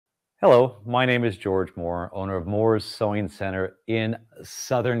Hello, my name is George Moore, owner of Moore's Sewing Center in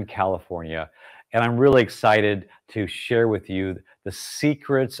Southern California. And I'm really excited to share with you the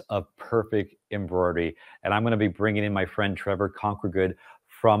secrets of perfect embroidery. And I'm going to be bringing in my friend Trevor Conquergood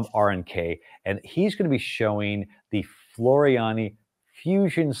from R&K, and he's going to be showing the Floriani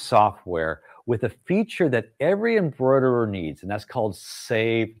Fusion software with a feature that every embroiderer needs, and that's called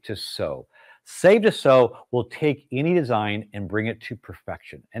Save to Sew. Save to Sew will take any design and bring it to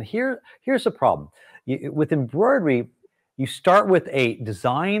perfection. And here's the problem. With embroidery, you start with a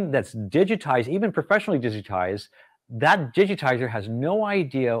design that's digitized, even professionally digitized. That digitizer has no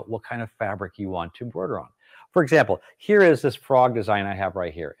idea what kind of fabric you want to embroider on. For example, here is this frog design I have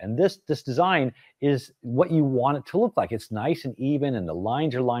right here. And this design is what you want it to look like. It's nice and even, and the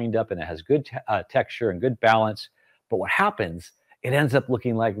lines are lined up, and it has good texture and good balance. But what happens, it ends up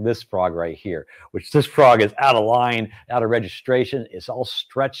looking like this frog right here, which this frog is out of line, out of registration. It's all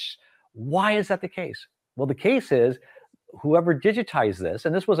stretched. Why is that the case? Well, the case is whoever digitized this,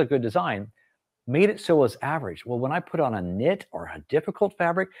 and this was a good design, made it so it was average. Well, when I put on a knit or a difficult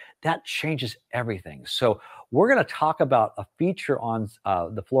fabric, that changes everything. So we're going to talk about a feature on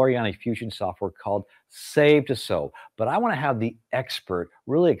the Floriani Fusion software called Save to Sew. But I want to have the expert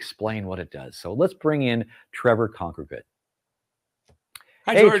really explain what it does. So let's bring in Trevor Conquergood.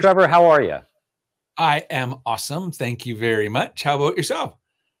 Hi, hey, George. Trevor, how are you? I am awesome. Thank you very much. How about yourself?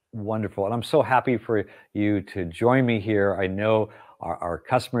 Wonderful. And I'm so happy for you to join me here. I know our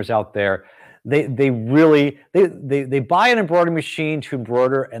customers out there, they buy an embroidery machine to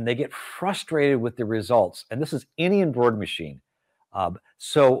embroider, and they get frustrated with the results. And this is any embroidery machine.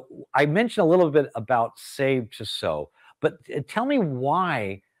 So I mentioned a little bit about Save to Sew, but tell me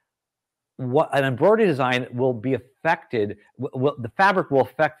why what an embroidery design will be affected, the fabric will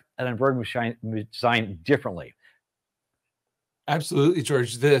affect an embroidery design differently. Absolutely,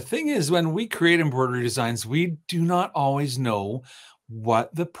 George. The thing is, when we create embroidery designs, we do not always know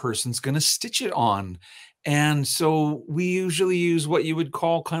what the person's going to stitch it on. And so we usually use what you would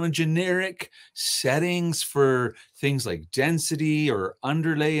call kind of generic settings for things like density or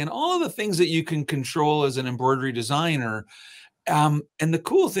underlay and all of the things that you can control as an embroidery designer. And the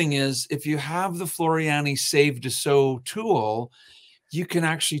cool thing is, if you have the Floriani Save to Sew tool, you can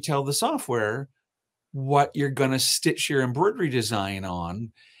actually tell the software what you're going to stitch your embroidery design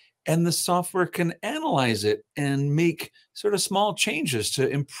on, and the software can analyze it and make sort of small changes to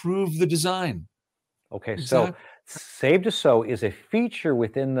improve the design. Okay, so Save to Sew is a feature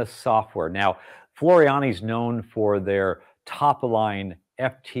within the software. Now, Floriani's known for their top-line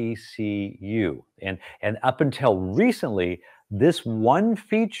FTC-U, and up until recently, this one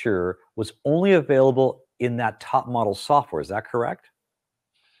feature was only available in that top model software. Is that correct?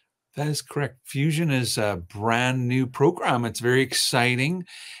 That is correct. Fusion is a brand new program. It's very exciting,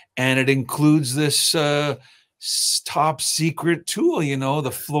 and it includes this top secret tool. You know, the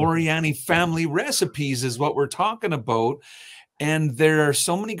Floriani family recipes is what we're talking about. And there are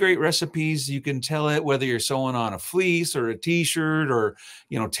so many great recipes. You can tell it whether you're sewing on a fleece or a t-shirt or,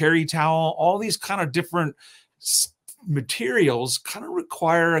 you know, terry towel. All these kind of different materials kind of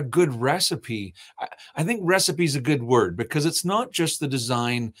require a good recipe. I think recipe is a good word, because it's not just the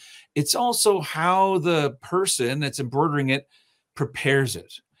design, it's also how the person that's embroidering it prepares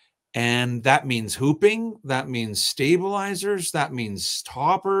it. And that means hooping, that means stabilizers, that means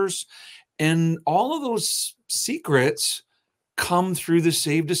toppers, and all of those secrets come through the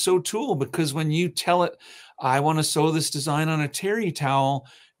Save to Sew tool. Because when you tell it, I want to sew this design on a terry towel,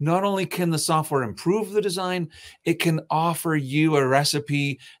 not only can the software improve the design, it can offer you a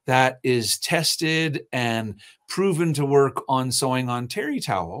recipe that is tested and proven to work on sewing on terry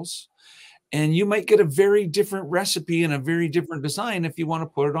towels. And you might get a very different recipe and a very different design if you want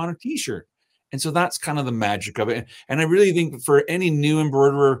to put it on a t-shirt. And so that's kind of the magic of it. And I really think for any new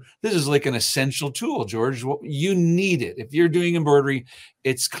embroiderer, this is like an essential tool, George. You need it. If you're doing embroidery,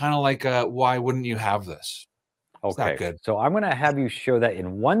 it's kind of like, why wouldn't you have this? Okay, good. So I'm going to have you show that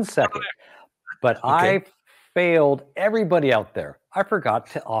in 1 second, but Okay. I failed everybody out there. I forgot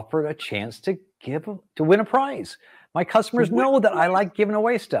to offer a chance to win a prize. My customers know that I like giving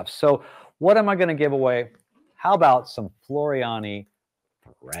away stuff. So what am I going to give away? How about some Floriani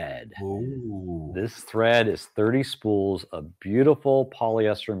thread? Ooh. This thread is 30 spools of beautiful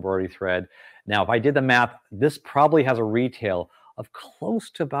polyester embroidery thread. Now, if I did the math, this probably has a retail of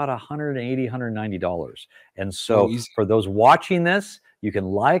close to about $180, $190. And so for those watching this, you can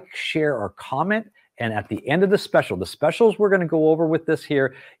like, share, or comment. And at the end of the specials we're going to go over with this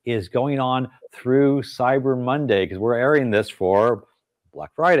here is going on through Cyber Monday, because we're airing this for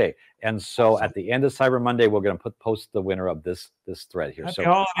Black Friday. And so Awesome. at the end of Cyber Monday, we're going to post the winner of this thread here. Happy So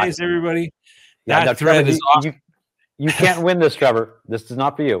holidays, everybody. yeah, now That Trevor, thread is awesome. you can't win this, Trevor. This is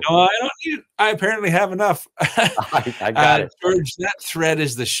not for you. No, I don't need it. I apparently have enough. I got it. George, that thread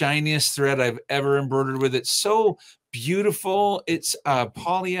is the shiniest thread I've ever embroidered with. It's so beautiful. It's a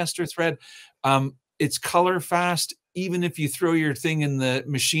polyester thread. It's color fast. Even if you throw your thing in the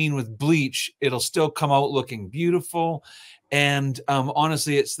machine with bleach, it'll still come out looking beautiful. And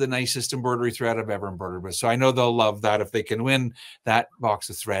honestly, it's the nicest embroidery thread I've ever embroidered with. So I know they'll love that. If they can win that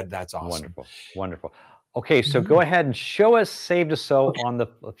box of thread, that's awesome. Wonderful. Wonderful. Okay, so go ahead and show us Save to Sew on the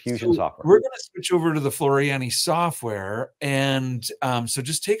Fusion software. We're going to switch over to the Floriani software. And so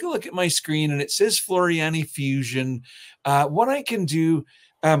just take a look at my screen, and it says Floriani Fusion. What I can do,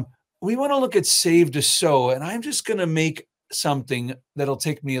 we want to look at Save to Sew, and I'm just going to make something that'll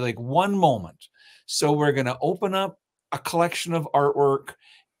take me like 1 moment. So we're going to open up a collection of artwork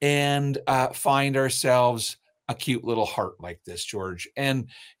and find ourselves a cute little heart like this, George. And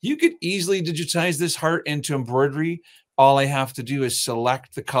you could easily digitize this heart into embroidery. All I have to do is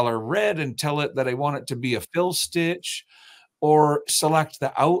select the color red and tell it that I want it to be a fill stitch, or select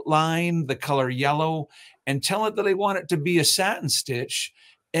the outline, the color yellow, and tell it that I want it to be a satin stitch.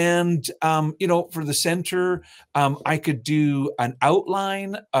 And, you know, for the center, I could do an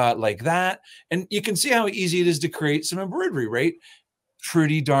outline like that. And you can see how easy it is to create some embroidery, right?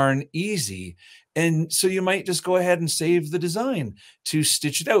 Pretty darn easy. And so you might just go ahead and save the design to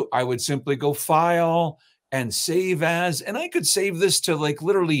stitch it out. I would simply go File and Save As, and I could save this to like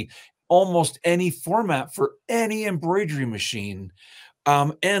literally almost any format for any embroidery machine.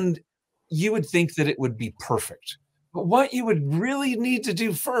 And you would think that it would be perfect. But what you would really need to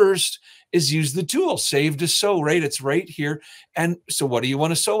do first is use the tool, Save to Sew, right? It's right here. And so what do you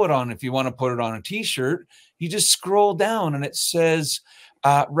want to sew it on? If you want to put it on a t-shirt, you just scroll down and it says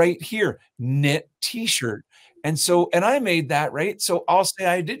right here, knit t-shirt. And so, and I made that, right? So I'll say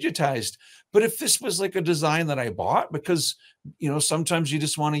I digitized. But if this was like a design that I bought, because, you know, sometimes you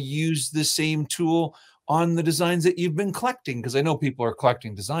just want to use the same tool on the designs that you've been collecting, because I know people are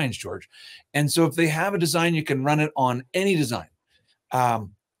collecting designs, George. And so if they have a design, you can run it on any design.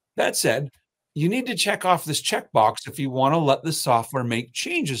 That said, you need to check off this checkbox if you want to let the software make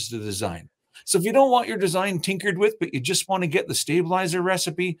changes to the design. So if you don't want your design tinkered with, but you just want to get the stabilizer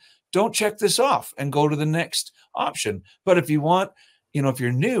recipe, don't check this off and go to the next option. But if you want, you know, if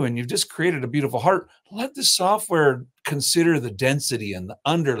you're new and you've just created a beautiful heart, let the software consider the density and the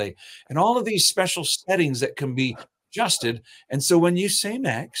underlay and all of these special settings that can be adjusted. And so when you say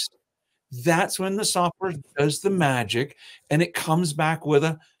next, that's when the software does the magic and it comes back with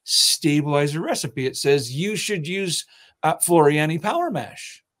a stabilizer recipe. It says you should use Floriani Power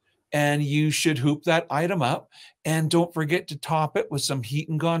Mesh, and you should hoop that item up, and don't forget to top it with some heat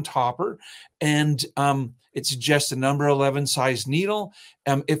and gone topper. And it suggests a number 11 size needle.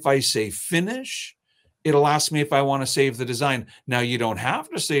 If I say finish, it'll ask me if I want to save the design. Now, you don't have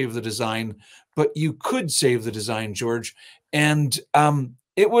to save the design, but you could save the design, George. And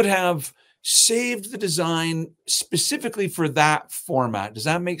it would have saved the design specifically for that format. Does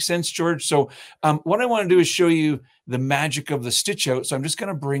that make sense, George? So what I want to do is show you the magic of the stitch out. So I'm just going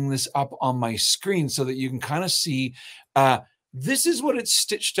to bring this up on my screen so that you can kind of see this is what it's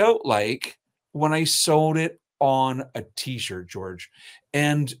stitched out like when I sewed it on a t-shirt, George.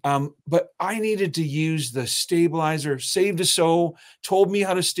 And but I needed to use the stabilizer. Save to Sew told me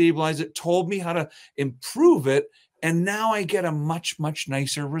how to stabilize it, told me how to improve it, and now I get a much, much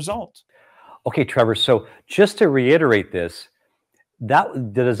nicer result. Okay, Trevor, so just to reiterate this, that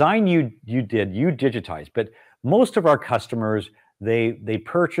the design you digitized, but most of our customers, they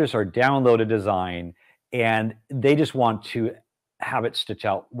purchase or download a design and they just want to have it stitch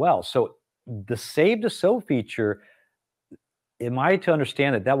out well. So the Save to Sew feature, am I to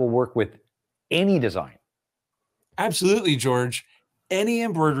understand that that will work with any design? Absolutely, George. Any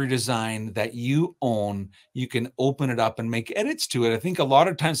embroidery design that you own, you can open it up and make edits to it. I think a lot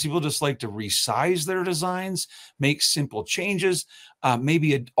of times people just like to resize their designs, make simple changes,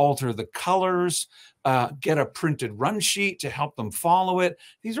 maybe alter the colors, get a printed run sheet to help them follow it.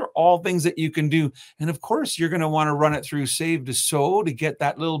 These are all things that you can do. And of course, you're going to want to run it through Save to Sew to get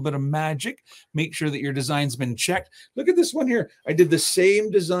that little bit of magic. Make sure that your design's been checked. Look at this one here. I did the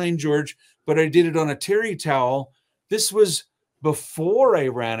same design, George, but I did it on a terry towel. This was before I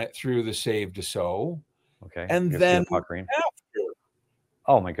ran it through the Save to Sew. Okay. And then after. after.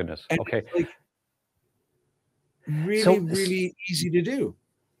 Oh my goodness. And okay. Like really easy to do.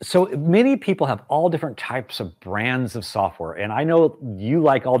 So many people have all different types of brands of software. And I know you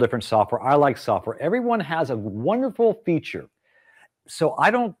like all different software. I like software. Everyone has a wonderful feature. So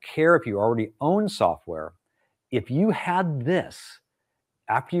I don't care if you already own software. If you had this,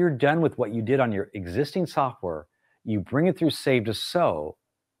 after you're done with what you did on your existing software, you bring it through Save to Sew,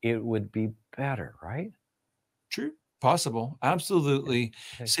 it would be better, right? True. Possible. Absolutely.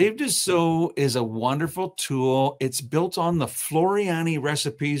 Okay. Save to Sew is a wonderful tool. It's built on the Floriani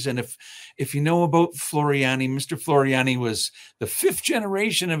recipes. And if you know about Floriani, Mr. Floriani was the fifth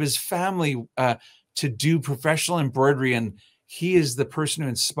generation of his family to do professional embroidery. And he is the person who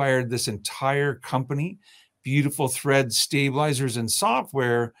inspired this entire company, beautiful thread stabilizers and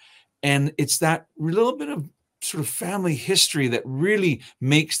software. And it's that little bit of sort of family history that really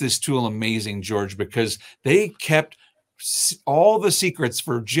makes this tool amazing, George, because they kept all the secrets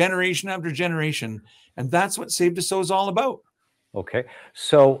for generation after generation. And that's what Save to Sew is all about. Okay.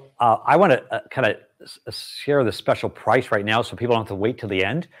 So I want to kind of share the special price right now so people don't have to wait till the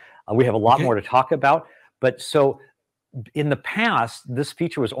end. We have a lot more to talk about. But so in the past, this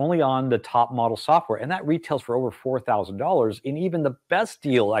feature was only on the top model software, and that retails for over $4,000. And even the best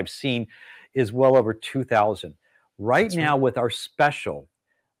deal I've seen is well over $2,000. Right now, with our special,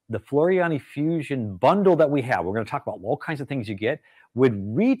 the Floriani Fusion bundle that we have, we're going to talk about all kinds of things you get, would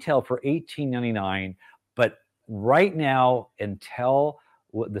retail for $18.99. But right now, until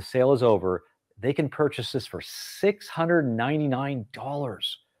the sale is over, they can purchase this for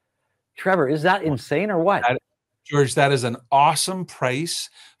 $699. Trevor, is that insane or what? George, that is an awesome price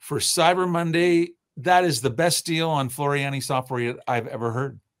for Cyber Monday. That is the best deal on Floriani software I've ever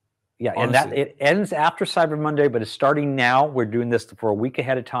heard. Yeah, honestly. And that it ends after Cyber Monday, but it's starting now. We're doing this for a week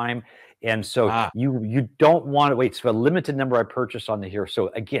ahead of time. And so you don't want to wait. It's a limited number I purchased on here. So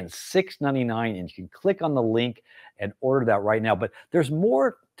again, $699, and you can click on the link and order that right now. But there's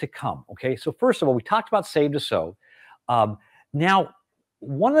more to come, okay? So first of all, we talked about Save to Sew. Now,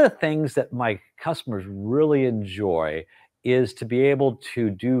 one of the things that my customers really enjoy is to be able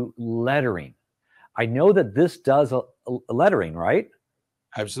to do lettering. I know that this does a lettering, right?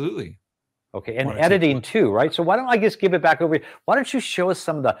 Absolutely. Okay, and editing too, right? So why don't I just give it back over? Why don't you show us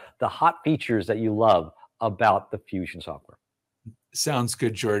some of the hot features that you love about the Fusion software? Sounds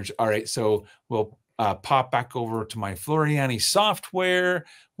good, George. All right, so we'll pop back over to my Floriani software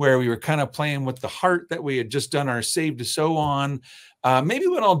where we were kind of playing with the heart that we had just done our Save to Sew on. Maybe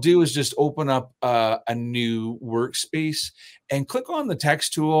what I'll do is just open up a new workspace and click on the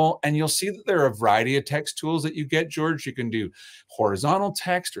text tool, and you'll see that there are a variety of text tools that you get, George. You can do horizontal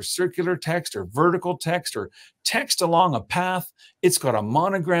text or circular text or vertical text or text along a path. It's got a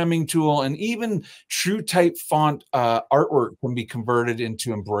monogramming tool, and even true type font artwork can be converted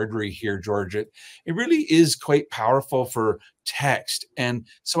into embroidery here, George. It really is quite powerful for text. And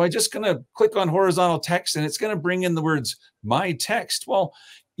so I'm just going to click on horizontal text, and it's going to bring in the words my text. Well,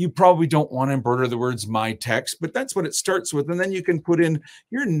 you probably don't want to embroider the words my text, but that's what it starts with. And then you can put in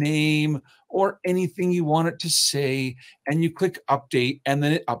your name or anything you want it to say, and you click update, and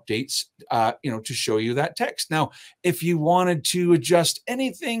then it updates, to show you that text. Now, if you wanted to adjust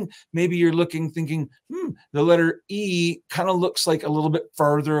anything, maybe you're thinking, the letter E kind of looks like a little bit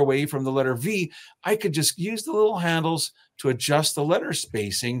farther away from the letter V. I could just use the little handles to adjust the letter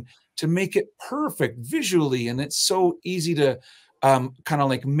spacing to make it perfect visually. And it's so easy to kind of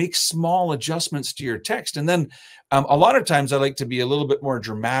like make small adjustments to your text. And then a lot of times I like to be a little bit more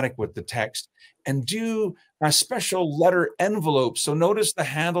dramatic with the text and do a special letter envelope. So notice the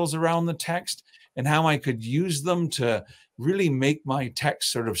handles around the text and how I could use them to really make my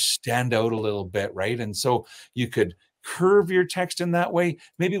text sort of stand out a little bit, right? And so you could curve your text in that way.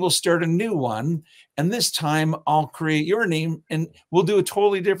 Maybe we'll start a new one, and this time I'll create your name and we'll do a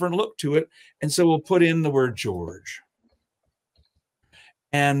totally different look to it. And so we'll put in the word George,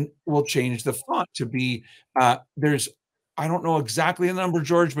 and we'll change the font to be I don't know exactly the number,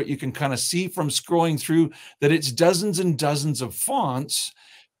 George, but you can kind of see from scrolling through that it's dozens and dozens of fonts.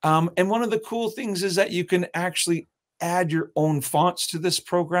 And one of the cool things is that you can actually add your own fonts to this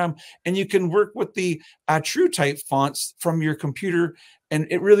program, and you can work with the true type fonts from your computer, and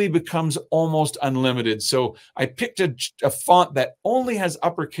it really becomes almost unlimited. So I picked a font that only has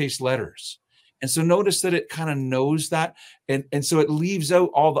uppercase letters. And so notice that it kind of knows that. And so it leaves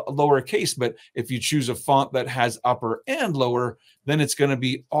out all the lowercase. But if you choose a font that has upper and lower, then it's going to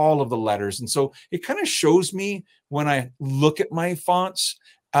be all of the letters. And so it kind of shows me when I look at my fonts,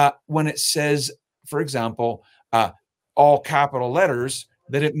 when it says, for example, all capital letters,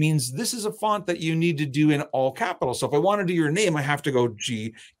 that it means this is a font that you need to do in all capitals. So if I want to do your name, I have to go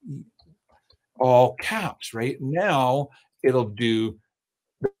G, all caps, right? Now it'll do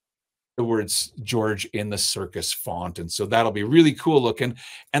words George in the circus font. And so that'll be really cool looking.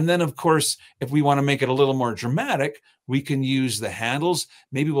 And then, of course, if we want to make it a little more dramatic, we can use the handles.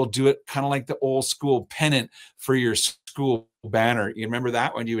 Maybe we'll do it kind of like the old school pennant for your school banner. You remember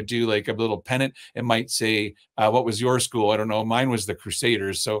that when you would do like a little pennant? It might say, what was your school? I don't know. Mine was the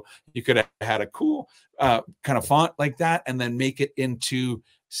Crusaders. So you could have had a cool kind of font like that, and then make it into,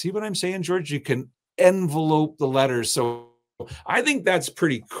 see what I'm saying, George? You can envelope the letters. So I think that's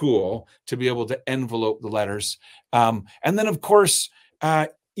pretty cool to be able to envelope the letters. And then, of course,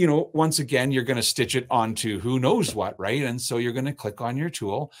 you know, once again, you're going to stitch it onto who knows what, right? And so you're going to click on your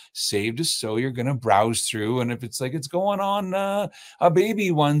tool, save to sew. You're going to browse through. And if it's like it's going on a baby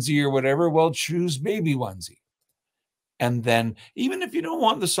onesie or whatever, well, choose baby onesie. And then even if you don't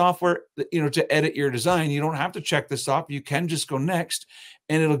want the software, you know, to edit your design, you don't have to check this off. You can just go next,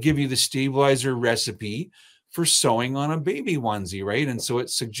 and it'll give you the stabilizer recipe for sewing on a baby onesie, right? And so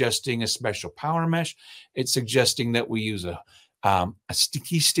it's suggesting a special power mesh. It's suggesting that we use a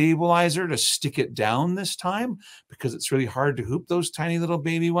sticky stabilizer to stick it down this time, because it's really hard to hoop those tiny little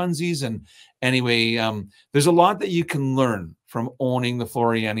baby onesies. And anyway, there's a lot that you can learn from owning the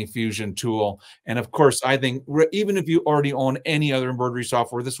Floriani Fusion tool. And of course, I think even if you already own any other embroidery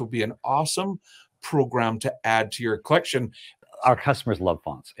software, this will be an awesome program to add to your collection. Our customers love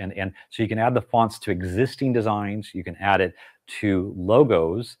fonts. And so you can add the fonts to existing designs. You can add it to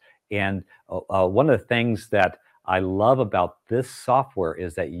logos. And one of the things that I love about this software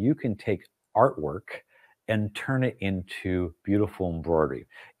is that you can take artwork and turn it into beautiful embroidery.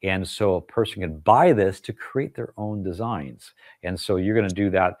 And so a person can buy this to create their own designs. And so you're going to do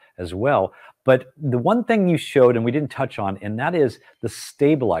that as well. But the one thing you showed and we didn't touch on, and that is the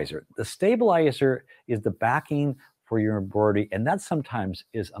stabilizer. The stabilizer is the backing for your embroidery, and that sometimes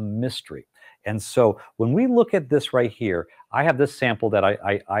is a mystery. And so when we look at this right here, I have this sample that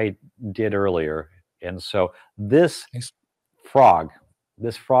I did earlier. And so this frog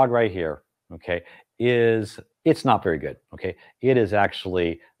right here, okay, it's not very good, okay? It is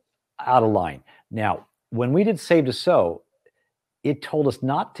actually out of line. Now, when we did Save to Sew, it told us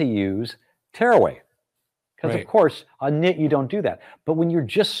not to use tearaway, because of course, on knit, you don't do that. But when you're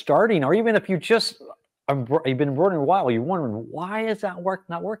just starting, or even if you've been embroidering a while, you're wondering, why is that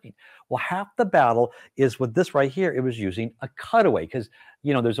not working? Well, half the battle is with this right here. It was using a cutaway, because,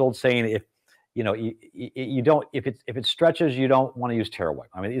 you know, there's old saying, if you know, you don't, if it stretches, you don't want to use tearaway.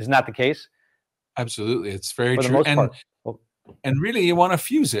 I mean, isn't that the case? Absolutely. It's very true. For the most part. And really you want to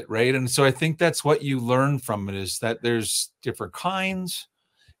fuse it, right? And so I think that's what you learn from it, is that there's different kinds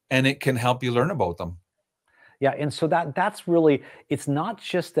and it can help you learn about them. Yeah. And so that's really, it's not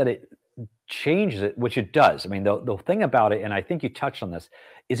just that it changes it, which it does. I mean, the thing about it, and I think you touched on this,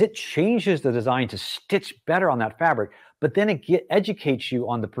 is it changes the design to stitch better on that fabric, but then it educates you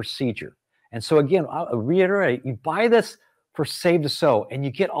on the procedure. And so again, I'll reiterate, you buy this for Save to Sew and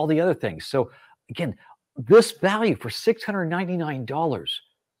you get all the other things. So again, this value for $699,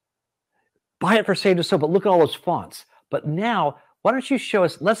 buy it for Save to Sew, but look at all those fonts. But now, why don't you show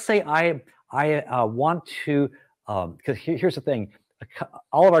us, let's say I want to, because here's the thing,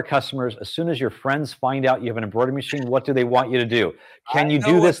 all of our customers, as soon as your friends find out you have an embroidery machine, what do they want you to do? Can you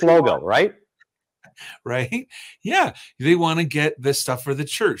do this logo, right? Right? Yeah. They want to get this stuff for the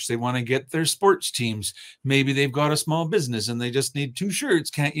church. They want to get their sports teams. Maybe they've got a small business and they just need 2 shirts.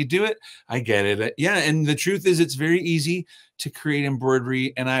 Can't you do it? I get it. Yeah. And the truth is, it's very easy to create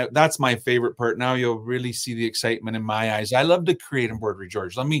embroidery. And that's my favorite part. Now you'll really see the excitement in my eyes. I love to create embroidery,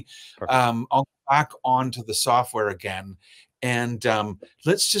 George. Let me, I'll go back onto the software again. And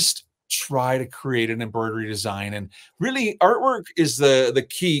let's just try to create an embroidery design. And really, artwork is the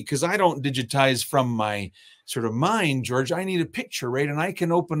key, because I don't digitize from my sort of mind, George. I need a picture, right? And I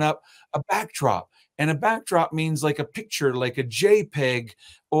can open up a backdrop. And a backdrop means like a picture, like a JPEG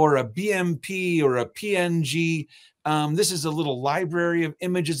or a BMP or a PNG. This is a little library of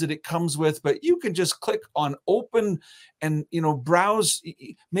images that it comes with, but you can just click on open and, you know, browse.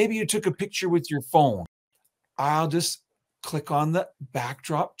 Maybe you took a picture with your phone. I'll just click on the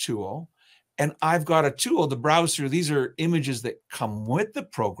backdrop tool, and I've got a tool to browse through. These are images that come with the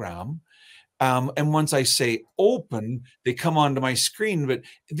program. And once I say open, they come onto my screen. But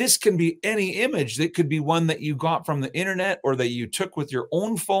this can be any image. That could be one that you got from the internet, or that you took with your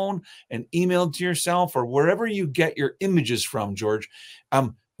own phone and emailed to yourself, or wherever you get your images from, George.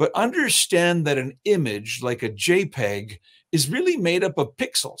 But understand that an image like a JPEG is really made up of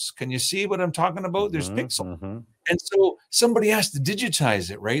pixels. Can you see what I'm talking about? There's pixels. And so somebody has to digitize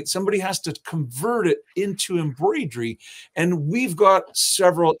it, right? Somebody has to convert it into embroidery. And we've got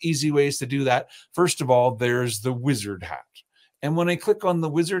several easy ways to do that. First of all, there's the wizard hat. And when I click on the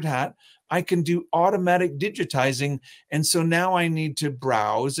wizard hat, I can do automatic digitizing. And so now I need to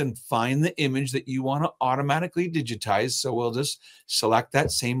browse and find the image that you want to automatically digitize. So we'll just select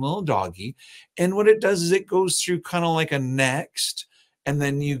that same little doggy. And what it does is it goes through kind of like a next, and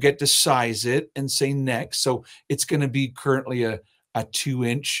then you get to size it and say next. So it's going to be currently a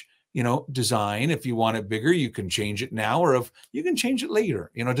 2-inch, design. If you want it bigger, you can change it now, or if you can change it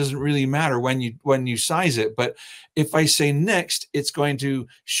later. It doesn't really matter when you size it. But if I say next, it's going to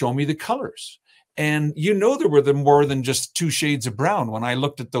show me the colors. And there were more than just 2 shades of brown when I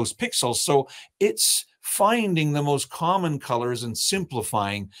looked at those pixels. So it's finding the most common colors and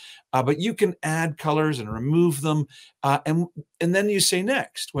simplifying. But you can add colors and remove them. And then you say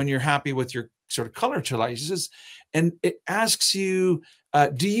next when you're happy with your sort of color choices. And it asks you,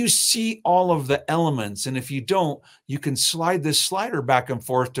 do you see all of the elements? And if you don't, you can slide this slider back and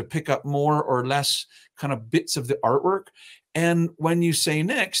forth to pick up more or less kind of bits of the artwork. And when you say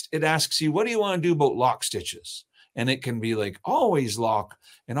next, it asks you, what do you want to do about lock stitches? And it can be like always lock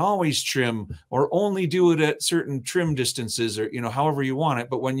and always trim, or only do it at certain trim distances, or, however you want it.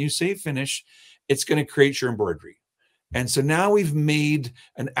 But when you say finish, it's going to create your embroidery. And so now we've made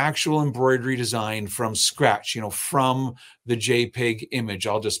an actual embroidery design from scratch, from the JPEG image.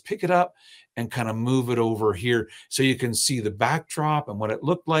 I'll just pick it up and kind of move it over here so you can see the backdrop and what it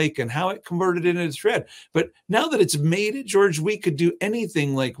looked like and how it converted into a thread. But now that it's made it, George, we could do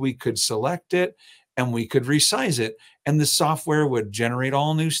anything. Like we could select it and we could resize it, and the software would generate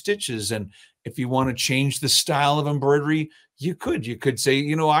all new stitches. And if you want to change the style of embroidery, you could say,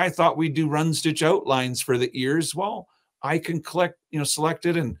 I thought we'd do run stitch outlines for the ears. Well, I can select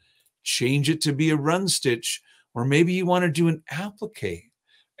it and change it to be a run stitch. Or maybe you want to do an applique.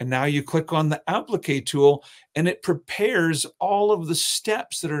 And now you click on the applique tool and it prepares all of the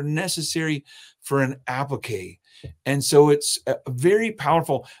steps that are necessary for an applique. And so it's very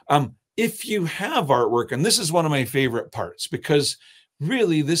powerful. If you have artwork, and this is one of my favorite parts, because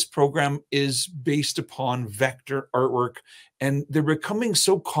really this program is based upon vector artwork, and they're becoming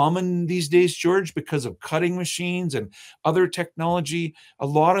so common these days, George, because of cutting machines and other technology. A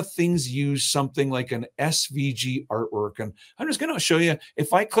lot of things use something like an SVG artwork. And I'm just going to show you,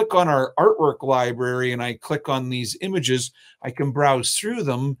 if I click on our artwork library and I click on these images, I can browse through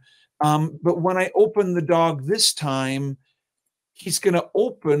them. But when I open the dog this time, he's going to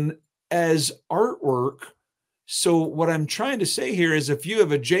open as artwork. So what I'm trying to say here is, if you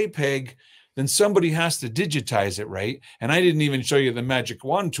have a JPEG, then somebody has to digitize it, right? And I didn't even show you the magic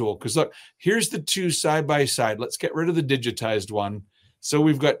wand tool, because look, here's the two side by side. Let's get rid of the digitized one. So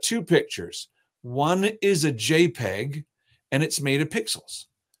we've got 2 pictures. One is a JPEG and it's made of pixels.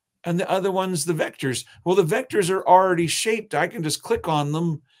 And the other one's the vectors. Well, the vectors are already shaped. I can just click on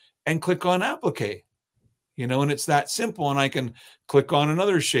them and click on applique, and it's that simple. And I can click on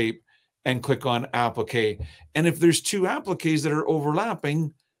another shape and click on applique. And if there's 2 appliques that are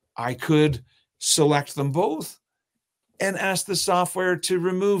overlapping, I could select them both and ask the software to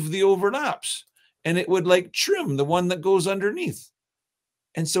remove the overlaps, and it would trim the one that goes underneath.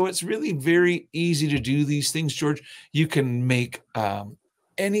 And so it's really very easy to do these things, George. You can make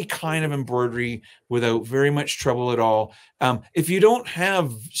any kind of embroidery without very much trouble at all. If you don't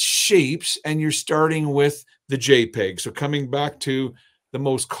have shapes and you're starting with the JPEG, so coming back to the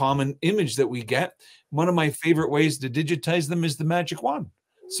most common image that we get, one of my favorite ways to digitize them is the magic wand.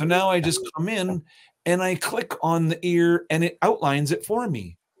 So now I just come in and I click on the ear and it outlines it for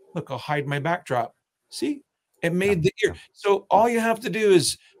me. Look, I'll hide my backdrop. See, it made the ear. So all you have to do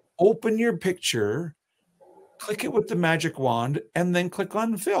is open your picture, click it with the magic wand, and then click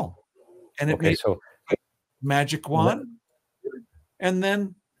on fill. And it makes magic wand and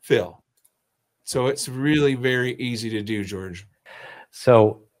then fill. So it's really very easy to do, George.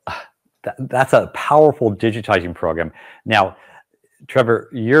 So that's a powerful digitizing program. Now, Trevor,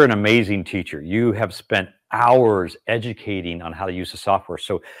 you're an amazing teacher. You have spent hours educating on how to use the software.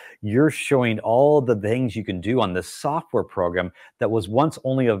 So you're showing all the things you can do on this software program that was once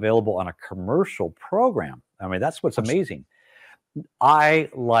only available on a commercial program. I mean, that's what's amazing. I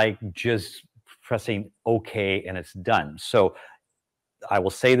like just pressing OK and it's done. So I will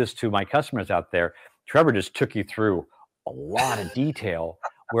say this to my customers out there. Trevor just took you through a lot of detail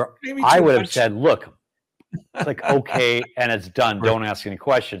where I would have said, look, it's like, okay, and it's done. Right. Don't ask any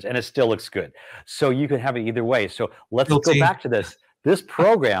questions. And it still looks good. So you can have it either way. So let's go back to this. This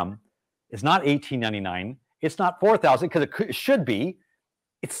program is not $18.99. It's not $4,000, because it should be.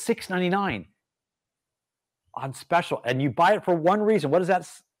 It's $6.99 on special. And you buy it for one reason. What is that?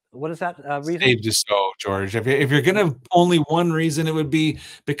 What is that reason? Save to sew, George. If you're going to only one reason, it would be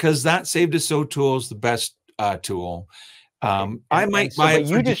because that Save to Sew tool is the best tool. I might buy but it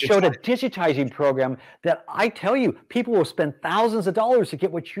for you just showed a digitizing. digitizing program that I tell you, people will spend thousands of dollars to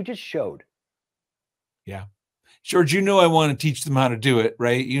get what you just showed. Yeah. George, you know I want to teach them how to do it,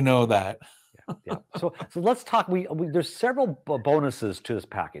 right? You know that. Yeah. So let's talk. There's several bonuses to this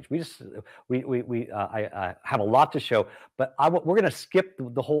package. I have a lot to show, but we're going to skip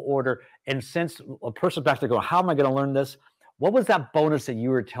the whole order. And since a person's back there going, how am I going to learn this? What was that bonus that you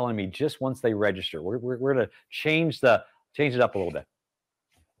were telling me just once they register? We're going to change it up a little bit.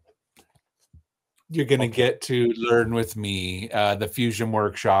 You're going to get to learn with me. The Fusion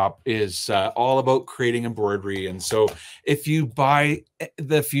Workshop is all about creating embroidery. And so if you buy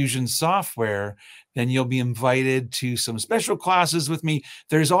the Fusion software, then you'll be invited to some special classes with me.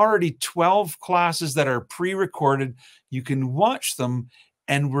 There's already 12 classes that are pre-recorded. You can watch them.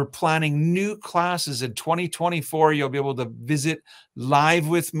 And we're planning new classes in 2024. You'll be able to visit live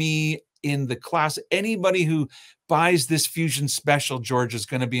with me in the class. Anybody who buys this Fusion special, George, is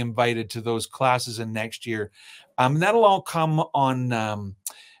going to be invited to those classes in next year. That'll all come on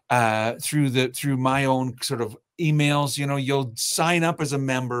through my own sort of emails. You know, you'll sign up as a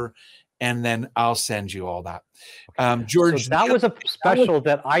member, and then I'll send you all that. George, so that was a special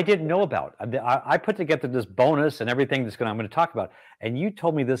that I didn't know about. I put together this bonus and everything I'm going to talk about, and you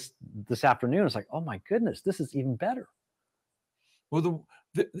told me this afternoon. It's like, oh my goodness, this is even better. Well,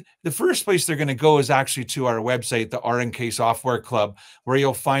 the first place they're going to go is actually to our website, the RNK Software Club, where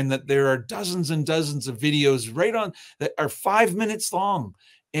you'll find that there are dozens and dozens of videos right on that are 5 minutes long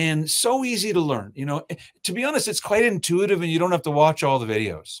and so easy to learn. You know, to be honest, it's quite intuitive and you don't have to watch all the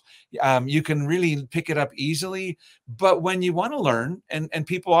videos. You can really pick it up easily. But when you want to learn, and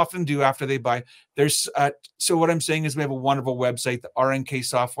people often do after they buy, so what I'm saying is we have a wonderful website, the RNK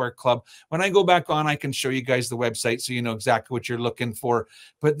Software Club. When I go back on, I can show you guys the website so you know exactly what you're looking for.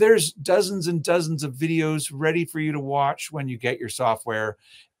 But there's dozens and dozens of videos ready for you to watch when you get your software.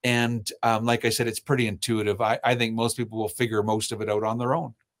 And like I said, it's pretty intuitive. I think most people will figure most of it out on their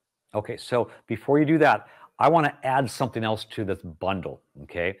own. Okay, so before you do that, I want to add something else to this bundle,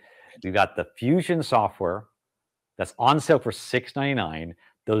 okay? We've got the Fusion software that's on sale for $6.99,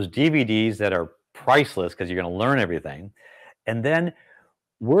 those DVDs that are priceless because you're going to learn everything, and then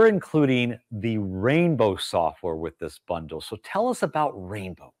we're including the Rainbow software with this bundle. So tell us about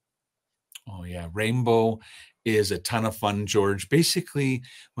Rainbow. Oh, yeah. Rainbow is a ton of fun, George. Basically,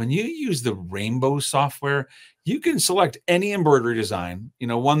 when you use the Rainbow software, you can select any embroidery design, you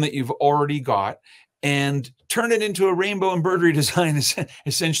know, one that you've already got, and turn it into a rainbow embroidery design is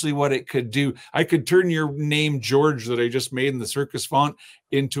essentially what it could do. I could turn your name, George, that I just made in the circus font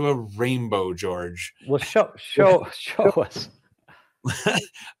into a rainbow, George. Well, show us.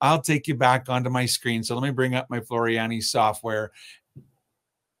 I'll take you back onto my screen. So let me bring up my Floriani software.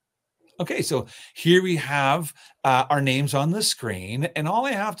 Okay, so here we have our names on the screen, and all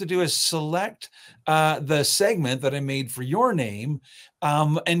I have to do is select the segment that I made for your name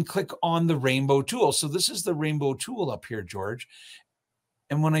and click on the rainbow tool. So this is the rainbow tool up here, George.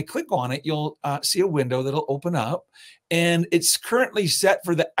 And when I click on it, you'll see a window that'll open up, and it's currently set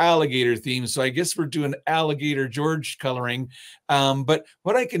for the alligator theme. So I guess we're doing alligator George coloring. But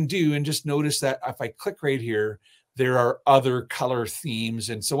what I can do, and just notice that if I click right here, there are other color themes.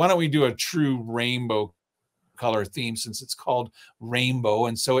 And so why don't we do a true rainbow color theme since it's called Rainbow.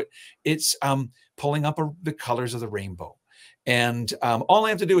 And so it's pulling up the colors of the rainbow. And all I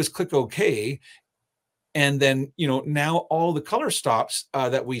have to do is click OK. And then, you know, now all the color stops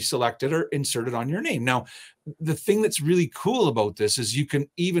that we selected are inserted on your name. Now, the thing that's really cool about this is you can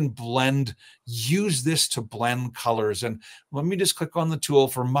even use this to blend colors. And let me just click on the tool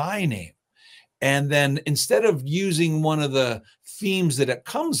for my name. And then instead of using one of the themes that it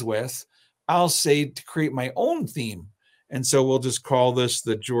comes with, I'll say to create my own theme. And so we'll just call this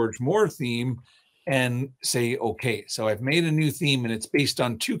the George Moore theme and say, okay, so I've made a new theme and it's based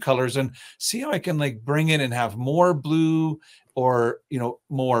on 2 colors, and see how I can like bring it and have more blue or, you know,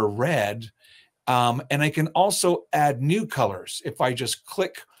 more red. And I can also add new colors. If I just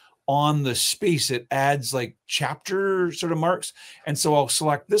click on the space, it adds like chapter sort of marks. And so I'll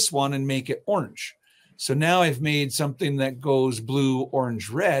select this one and make it orange. So now I've made something that goes blue, orange,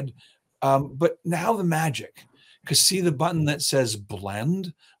 red. But now the magic, because see the button that says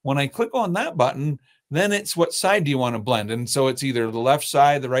blend? When I click on that button, then it's what side do you want to blend? And so it's either the left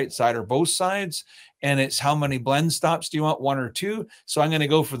side, the right side, or both sides. And it's how many blend stops do you want, 1 or 2? So I'm going to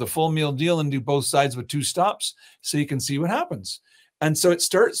go for the full meal deal and do both sides with 2 stops so you can see what happens. And so it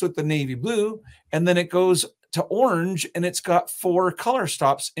starts with the navy blue, and then it goes to orange, and it's got 4 color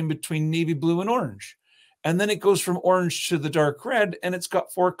stops in between navy blue and orange. and then it goes from orange to the dark red, and it's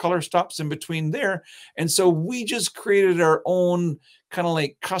got 4 color stops in between there. And so we just created our own kind of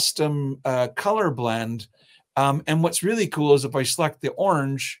like custom color blend. And what's really cool is if I select the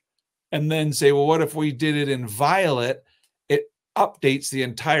orange and then say, well, what if we did it in violet? It updates the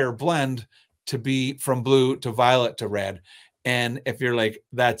entire blend to be from blue to violet to red. And if you're like,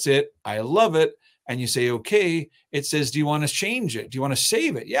 that's it, I love it, and you say, okay, it says, do you want to change it? Do you want to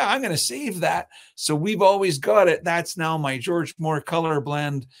save it? Yeah, I'm going to save that. So we've always got it. That's now my George Moore color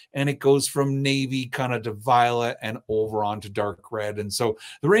blend. And it goes from navy kind of to violet and over onto dark red. And so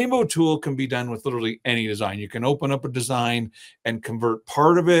the rainbow tool can be done with literally any design. You can open up a design and convert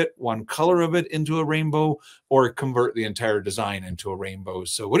part of it, one color of it, into a rainbow, or convert the entire design into a rainbow.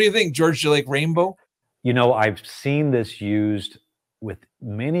 So what do you think, George? Do you like rainbow? You know, I've seen this used with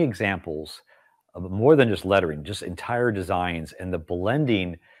many examples of more than just lettering, just entire designs, and the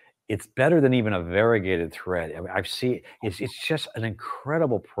blending. It's better than even a variegated thread. I mean, I've seen it's just an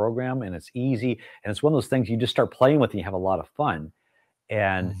incredible program, and it's easy, and it's one of those things you just start playing with and you have a lot of fun.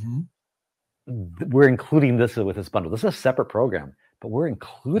 And we're including this with this bundle. This is a separate program, but we're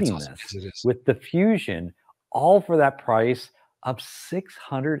including awesome, this with the Fusion, all for that price of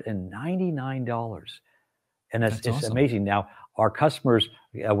 $699. And it's awesome. amazing. Now, our customers,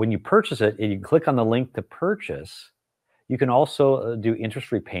 when you purchase it, and you click on the link to purchase, you can also do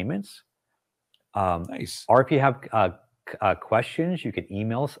interest-free payments. Nice. Or if you have questions, you can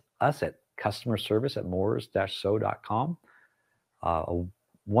email us at customerservice@moores-so.com. A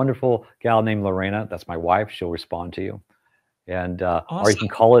wonderful gal named Lorena, that's my wife, she'll respond to you. And or you can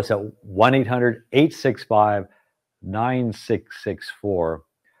call us at 1-800-865-9664.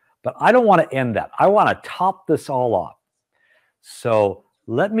 But I don't want to end that. I want to top this all off. So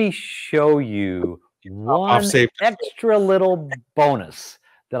let me show you one extra little bonus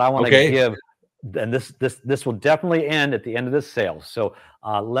that I want to give. And this will definitely end at the end of this sale. So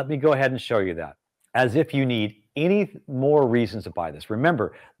let me go ahead and show you that. As if you need any more reasons to buy this.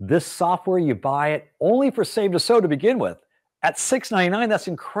 Remember, this software, you buy it only for Save to Sew to begin with. At $699, that's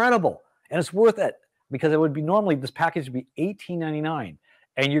incredible. And it's worth it, because it would be normally, this package would be $18.99.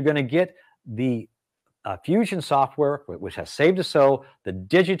 And you're going to get the Fusion software, which has Save to Sew, the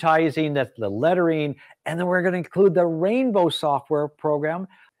digitizing, that's the lettering, and then we're going to include the Rainbow software program,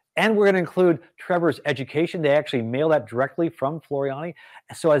 and we're going to include Trevor's education. They actually mail that directly from Floriani.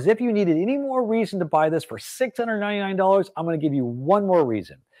 So as if you needed any more reason to buy this for $699, I'm going to give you one more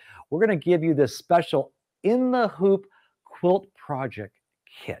reason. We're going to give you this special In the Hoop Quilt Project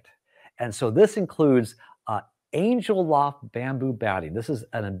Kit. And so this includes Angel Loft bamboo batting. This is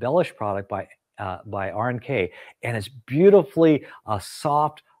an embellished product by R&K, and it's beautifully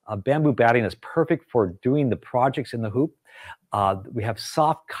soft bamboo batting. Is perfect for doing the projects in the hoop. We have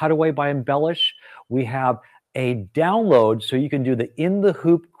soft cutaway by Embellish. We have a download so you can do the In the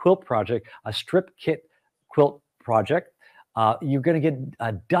Hoop quilt project, a strip kit quilt project. You're going to get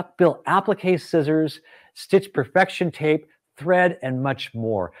duckbill applique scissors, stitch perfection tape, thread, and much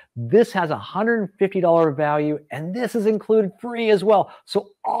more. This has a $150 value, and this is included free as well.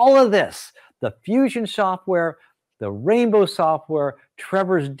 So all of this, the Fusion software, the Rainbow software,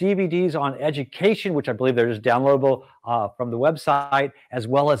 Trevor's DVDs on education, which I believe they're just downloadable from the website, as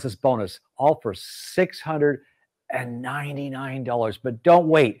well as this bonus, all for $699. But don't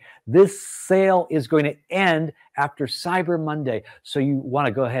wait. This sale is going to end after Cyber Monday. So you want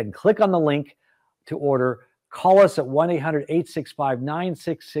to go ahead and click on the link to order. Call us at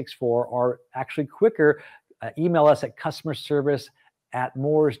 1-800-865-9664, or actually quicker, email us at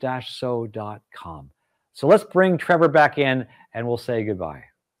customerservice@moores-so.com. So let's bring Trevor back in and we'll say goodbye.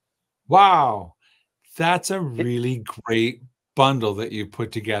 Wow. That's a really great bundle that you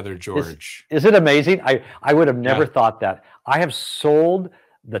put together, George. Is it amazing? I would have never thought that. I have sold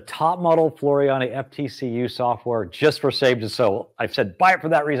the top model Floriani FTC-U software just for Save to Sew. I've said buy it for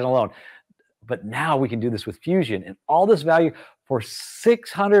that reason alone. But now we can do this with Fusion, and all this value for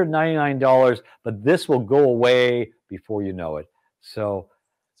 $699, but this will go away before you know it. So,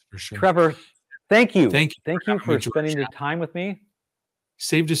 for sure. Trevor, thank you. Thank you for spending your time with me.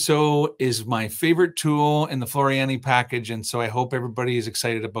 Save to Sew is my favorite tool in the Floriani package, and so I hope everybody is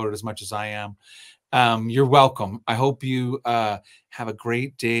excited about it as much as I am. You're welcome. I hope you have a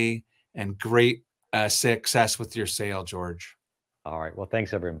great day and great success with your sale, George. All right. Well,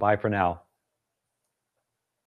 thanks, everyone. Bye for now.